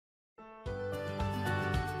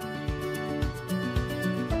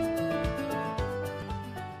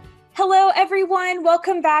everyone.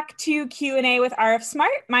 Welcome back to Q&A with RF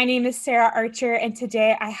Smart. My name is Sarah Archer, and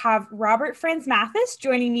today I have Robert Franzmathes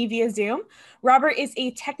joining me via Zoom. Robert is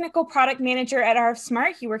a technical product manager at RF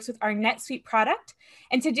Smart. He works with our NetSuite product.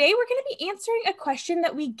 And today we're going to be answering a question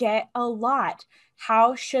that we get a lot.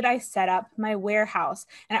 How should I set up my warehouse?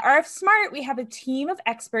 And at RF Smart, we have a team of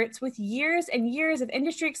experts with years and years of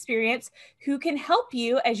industry experience who can help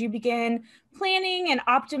you as you begin planning and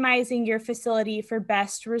optimizing your facility for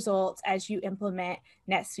best results as you implement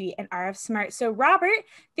NetSuite and RF Smart. So Robert,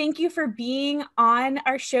 thank you for being on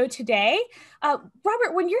our show today.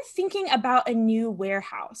 Robert, when you're thinking about a new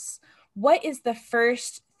warehouse, what is the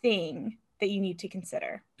first thing that you need to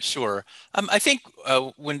consider? Sure. I think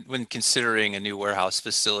when considering a new warehouse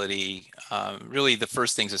facility, really the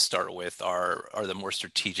first things to start with are the more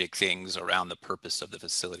strategic things around the purpose of the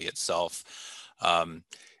facility itself.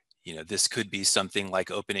 This could be something like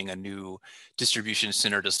opening a new distribution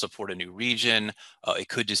center to support a new region. It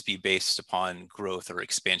could just be based upon growth or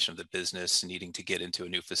expansion of the business, needing to get into a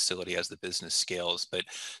new facility as the business scales. But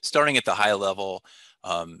starting at the high level,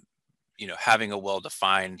 having a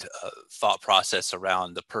well-defined thought process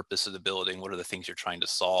around the purpose of the building, what are the things you're trying to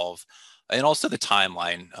solve, and also the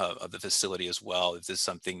timeline of the facility as well. Is this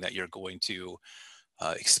something that you're going to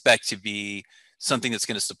expect to be something that's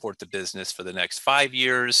going to support the business for the next 5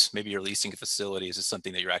 years? Maybe you're leasing a facility. Is this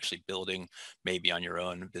something that you're actually building maybe on your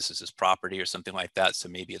own business's property or something like that? So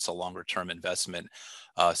maybe it's a longer term investment.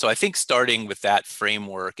 So I think starting with that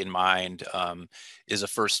framework in mind is a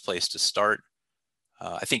first place to start.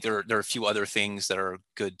 I think there are a few other things that are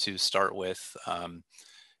good to start with.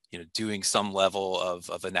 Doing some level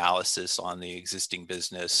of analysis on the existing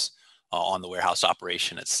business, on the warehouse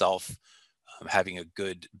operation itself, having a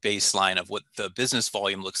good baseline of what the business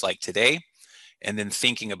volume looks like today, and then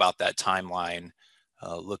thinking about that timeline,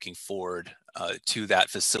 looking forward to that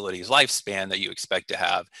facility's lifespan that you expect to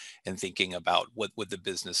have, and thinking about what would the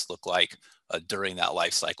business look like during that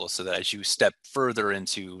life cycle, so that as you step further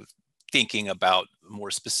into thinking about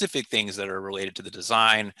more specific things that are related to the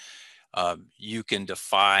design, you can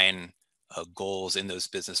define goals in those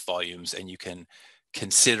business volumes, and you can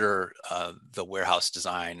consider the warehouse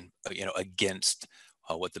design, against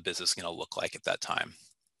what the business is going to look like at that time.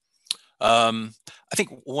 I think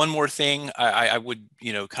one more thing I would,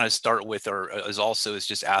 kind of start with, is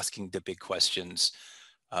just asking the big questions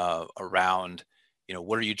around,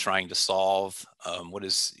 what are you trying to solve? What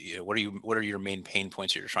are your main pain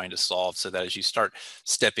points that you're trying to solve, so that as you start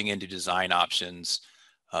stepping into design options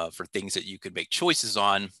for things that you could make choices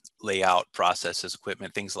on, layout, processes,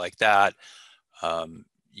 equipment, things like that,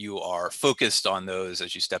 you are focused on those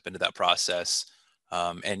as you step into that process,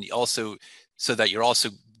 and also so that you're also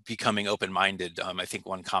becoming open-minded. I think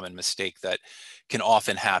one common mistake that can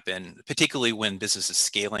often happen, particularly when business is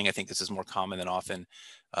scaling, I think this is more common than often,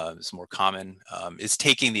 is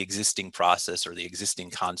taking the existing process or the existing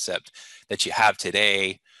concept that you have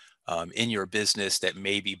today in your business that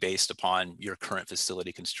may be based upon your current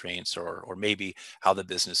facility constraints, or maybe how the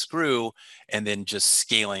business grew, and then just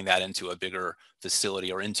scaling that into a bigger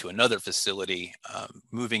facility or into another facility.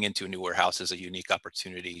 Moving into a new warehouse is a unique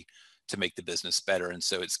opportunity to make the business better. And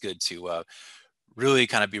so it's good to really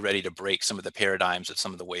kind of be ready to break some of the paradigms of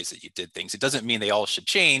some of the ways that you did things. It doesn't mean they all should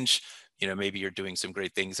change. Maybe you're doing some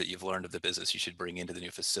great things that you've learned of the business you should bring into the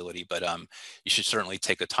new facility, but you should certainly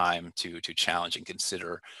take the time to challenge and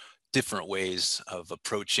consider different ways of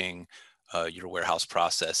approaching your warehouse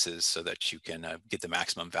processes, so that you can get the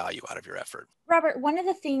maximum value out of your effort. Robert, one of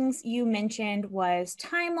the things you mentioned was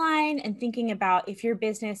timeline and thinking about if your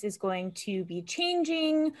business is going to be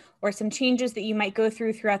changing, or some changes that you might go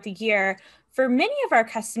through throughout the year. For many of our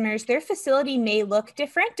customers, their facility may look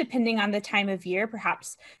different depending on the time of year.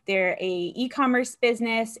 Perhaps they're a e-commerce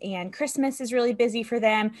business and Christmas is really busy for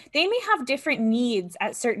them. They may have different needs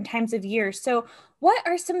at certain times of year. So what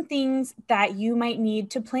are some things that you might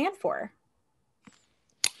need to plan for?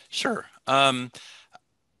 Sure. I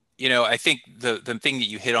think the thing that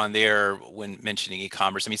you hit on there when mentioning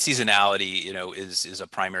e-commerce, seasonality, is a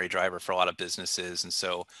primary driver for a lot of businesses. And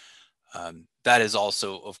so that is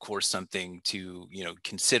also, of course, something to,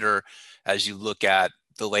 consider as you look at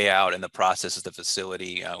the layout and the process of the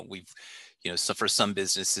facility. So for some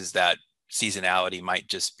businesses, that seasonality might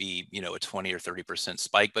just be, a 20 or 30%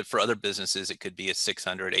 spike, but for other businesses, it could be a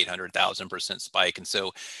 600, 800,000% spike. And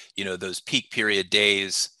so, those peak period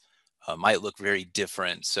days might look very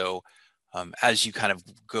different. So as you kind of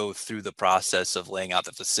go through the process of laying out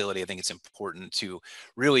the facility, I think it's important to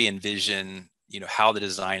really envision, how the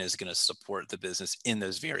design is going to support the business in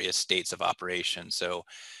those various states of operation. So,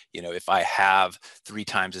 if I have 3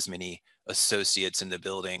 times as many associates in the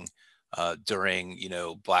building during,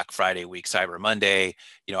 Black Friday week, Cyber Monday.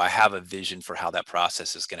 I have a vision for how that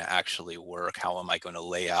process is going to actually work. How am I going to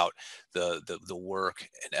lay out the work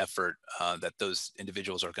and effort that those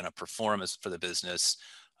individuals are going to perform as for the business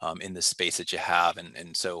in the space that you have.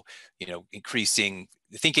 And so,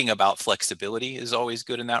 thinking about flexibility is always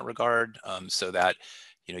good in that regard, so that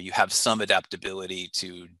you have some adaptability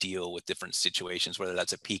to deal with different situations, whether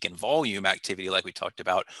that's a peak in volume activity like we talked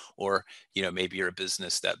about, or maybe you're a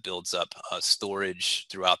business that builds up storage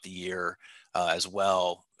throughout the year as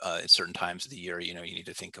well. At certain times of the year, you need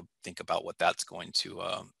to think about what that's going to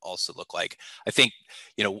also look like. I think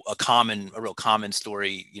a real common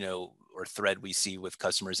story, or thread we see with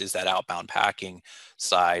customers is that outbound packing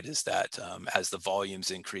side. Is that as the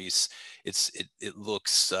volumes increase, it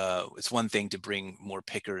looks it's one thing to bring more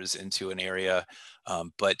pickers into an area,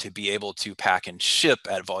 but to be able to pack and ship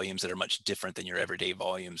at volumes that are much different than your everyday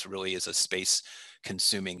volumes really is a space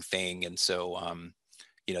consuming thing. And so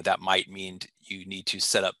that might mean you need to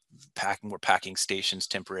set up more packing stations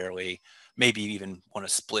temporarily, maybe even want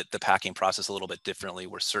to split the packing process a little bit differently,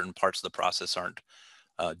 where certain parts of the process aren't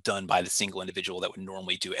done by the single individual that would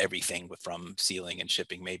normally do everything from sealing and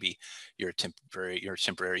shipping. Maybe your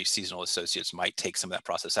temporary seasonal associates might take some of that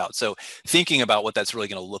process out. So thinking about what that's really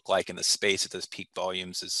going to look like in the space at those peak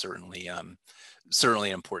volumes is certainly an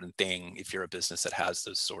important thing if you're a business that has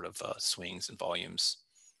those sort of swings in volumes.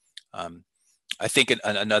 I think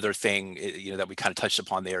another thing that we kind of touched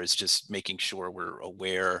upon there is just making sure we're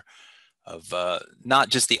aware of not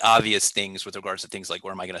just the obvious things with regards to things like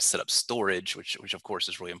where am I going to set up storage, which of course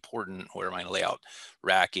is really important. Where am I going to lay out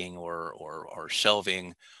racking or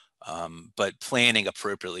shelving, but planning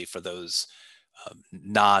appropriately for those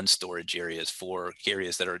non-storage areas, for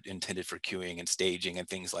areas that are intended for queuing and staging and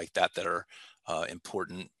things like that that are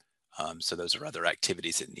important. So those are other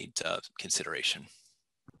activities that need consideration.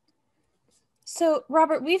 So,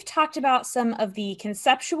 Robert, we've talked about some of the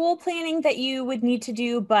conceptual planning that you would need to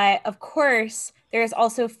do, but of course, there's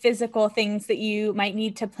also physical things that you might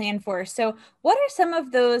need to plan for. So, what are some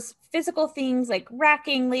of those physical things like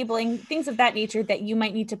racking, labeling, things of that nature that you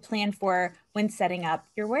might need to plan for when setting up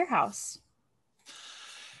your warehouse?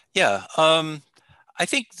 Yeah, I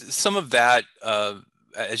think some of that,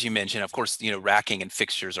 as you mentioned, of course, racking and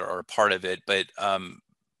fixtures are a part of it, but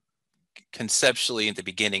conceptually at the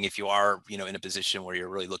beginning, if you are, in a position where you're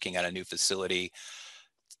really looking at a new facility,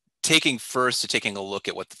 taking a look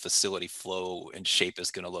at what the facility flow and shape is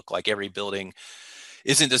going to look like. Every building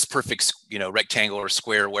isn't this perfect, rectangle or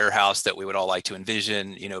square warehouse that we would all like to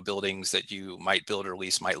envision. Buildings that you might build or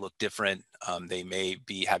lease might look different. They may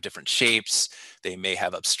have different shapes. They may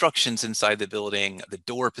have obstructions inside the building. The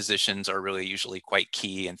door positions are really usually quite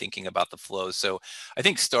key in thinking about the flow. So I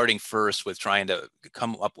think starting first with trying to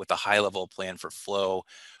come up with a high level plan for flow.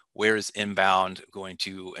 Where is inbound going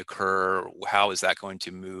to occur? How is that going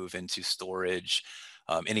to move into storage?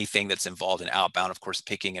 Anything that's involved in outbound, of course,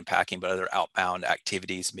 picking and packing, but other outbound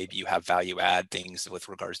activities. Maybe you have value add things with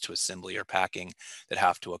regards to assembly or packing that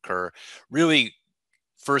have to occur. Really,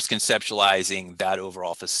 first conceptualizing that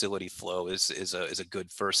overall facility flow is a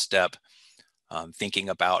good first step. Thinking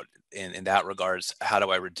about in that regards, how do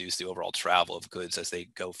I reduce the overall travel of goods as they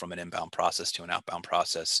go from an inbound process to an outbound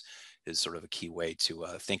process is sort of a key way to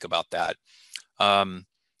think about that.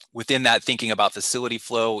 Within that, thinking about facility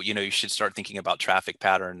flow, you should start thinking about traffic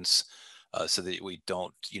patterns so that we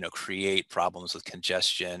don't, create problems with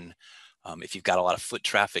congestion. If you've got a lot of foot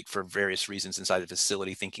traffic for various reasons inside the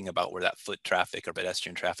facility, thinking about where that foot traffic or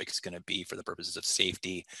pedestrian traffic is going to be for the purposes of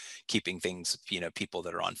safety, keeping things, people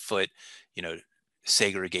that are on foot,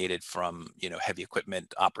 segregated from, heavy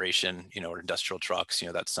equipment operation, or industrial trucks,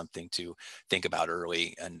 that's something to think about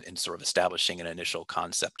early and sort of establishing an initial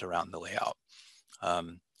concept around the layout.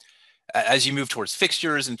 As you move towards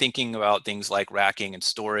fixtures and thinking about things like racking and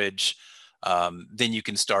storage, then you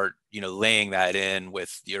can start, laying that in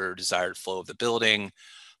with your desired flow of the building.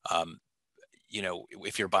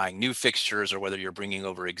 If you're buying new fixtures or whether you're bringing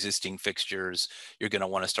over existing fixtures, you're going to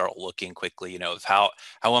want to start looking quickly, of how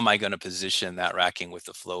am I going to position that racking with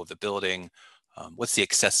the flow of the building? What's the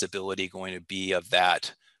accessibility going to be of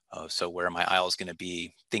that? So where are my aisles going to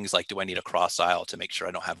be? Things like, do I need a cross aisle to make sure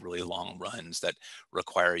I don't have really long runs that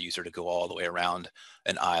require a user to go all the way around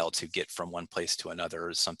an aisle to get from one place to another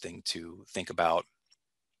is something to think about.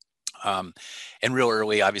 And real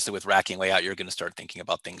early, obviously with racking layout, you're going to start thinking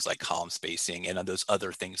about things like column spacing and those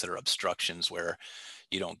other things that are obstructions where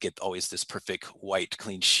you don't get always this perfect white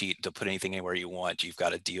clean sheet to put anything anywhere you want. You've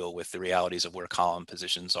got to deal with the realities of where column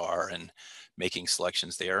positions are and making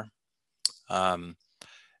selections there.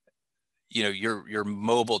 your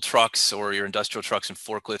mobile trucks or your industrial trucks and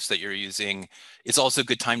forklifts that you're using, it's also a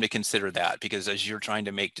good time to consider that, because as you're trying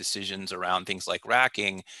to make decisions around things like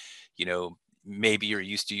racking, you know, maybe you're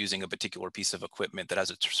used to using a particular piece of equipment that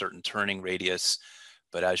has a certain turning radius,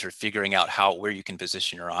 but as you're figuring out where you can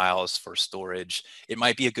position your aisles for storage, it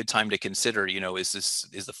might be a good time to consider, is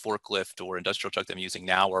the forklift or industrial truck that I'm using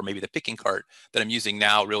now, or maybe the picking cart that I'm using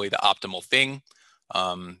now, really the optimal thing?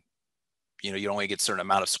 Um, you only get a certain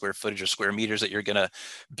amount of square footage or square meters that you're going to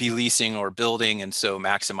be leasing or building, and so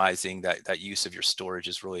maximizing that use of your storage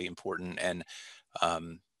is really important. And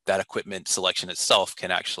that equipment selection itself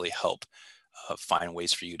can actually help find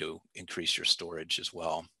ways for you to increase your storage as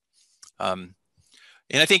well. And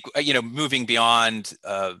I think, moving beyond,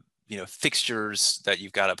 fixtures that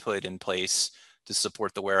you've got to put in place to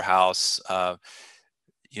support the warehouse,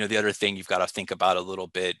 the other thing you've got to think about a little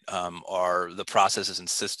bit are the processes and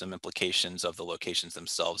system implications of the locations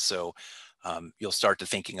themselves. So you'll start to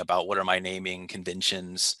thinking about, what are my naming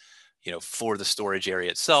conventions, for the storage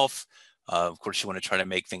area itself. Of course, you want to try to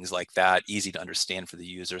make things like that easy to understand for the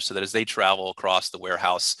user, so that as they travel across the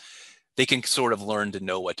warehouse, they can sort of learn to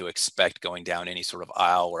know what to expect going down any sort of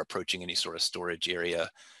aisle or approaching any sort of storage area.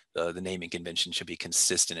 The naming convention should be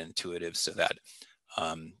consistent and intuitive, so that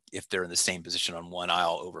if they're in the same position on one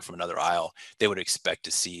aisle over from another aisle, they would expect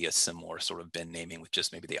to see a similar sort of bin naming, with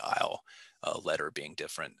just maybe the aisle letter being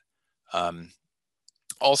different.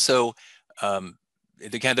 Also,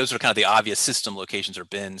 again, those are kind of the obvious system locations or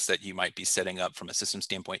bins that you might be setting up from a system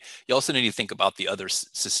standpoint. You also need to think about the other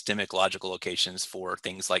systemic logical locations for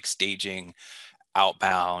things like staging,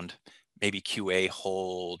 outbound, maybe QA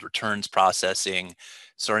hold, returns processing,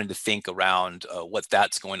 starting to think around what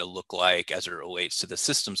that's going to look like as it relates to the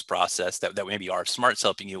systems process that maybe RF Smart's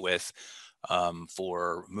helping you with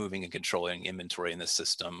for moving and controlling inventory in the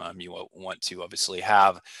system. You want to obviously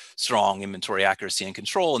have strong inventory accuracy and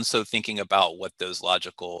control. And so thinking about what those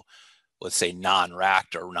logical, let's say,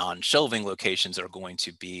 non-racked or non-shelving locations are going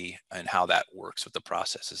to be, and how that works with the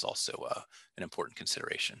process, is also an important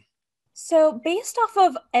consideration. So, based off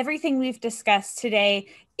of everything we've discussed today,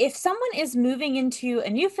 if someone is moving into a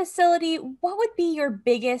new facility, what would be your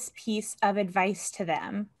biggest piece of advice to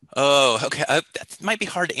them? Oh, okay. That might be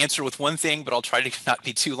hard to answer with one thing, but I'll try to not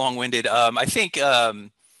be too long-winded. I think,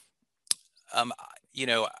 um, you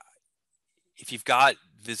know, if you've got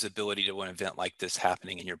visibility to an event like this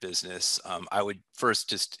happening in your business, I would first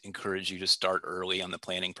just encourage you to start early on the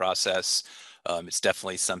planning process. It's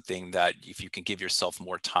definitely something that, if you can give yourself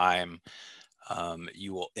more time,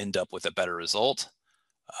 you will end up with a better result.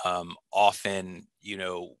 Often,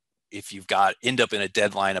 if you've got end up in a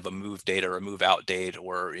deadline of a move date or a move out date,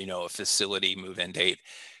 or a facility move in date,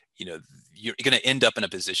 you're going to end up in a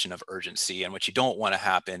position of urgency. And what you don't want to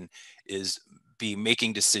happen is be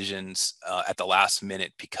making decisions at the last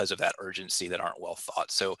minute because of that urgency that aren't well thought.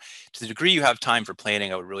 So to the degree you have time for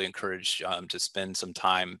planning, I would really encourage to spend some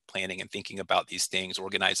time planning and thinking about these things,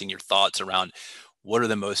 organizing your thoughts around what are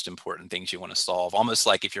the most important things you want to solve. Almost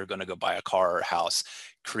like if you're going to go buy a car or a house,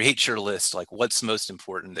 create your list, like what's most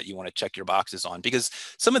important that you want to check your boxes on, because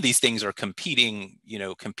some of these things are compete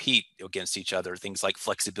against each other. Things like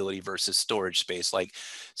flexibility versus storage space.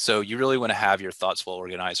 So you really want to have your thoughts well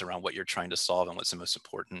organized around what you're trying to solve and what's the most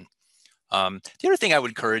important. The other thing I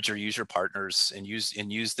would encourage are use your partners and use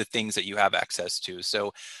the things that you have access to.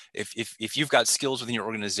 So if you've got skills within your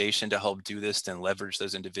organization to help do this, then leverage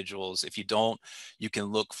those individuals. If you don't, you can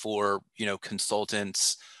look for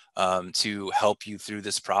consultants to help you through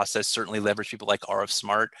this process. Certainly leverage people like RF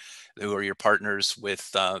Smart, who are your partners with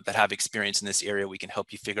that have experience in this area. We can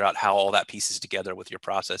help you figure out how all that pieces together with your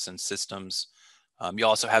process and systems. You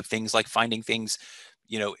also have things like finding things,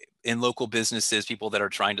 in local businesses, people that are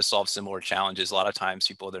trying to solve similar challenges. A lot of times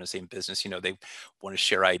people that are in the same business, they want to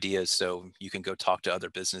share ideas. So you can go talk to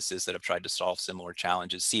other businesses that have tried to solve similar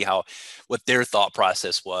challenges, see what their thought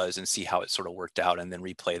process was, and see how it sort of worked out, and then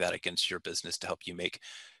replay that against your business to help you make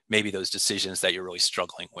maybe those decisions that you're really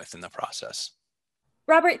struggling with in the process.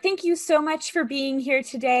 Robert, thank you so much for being here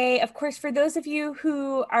today. Of course, for those of you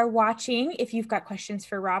who are watching, if you've got questions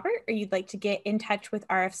for Robert or you'd like to get in touch with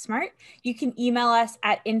RF Smart, you can email us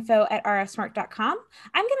at info@rfsmart.com.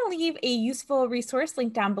 I'm going to leave a useful resource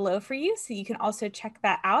link down below for you, so you can also check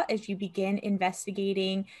that out as you begin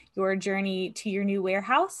investigating your journey to your new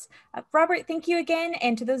warehouse. Robert, thank you again.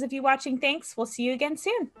 And to those of you watching, thanks. We'll see you again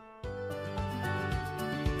soon.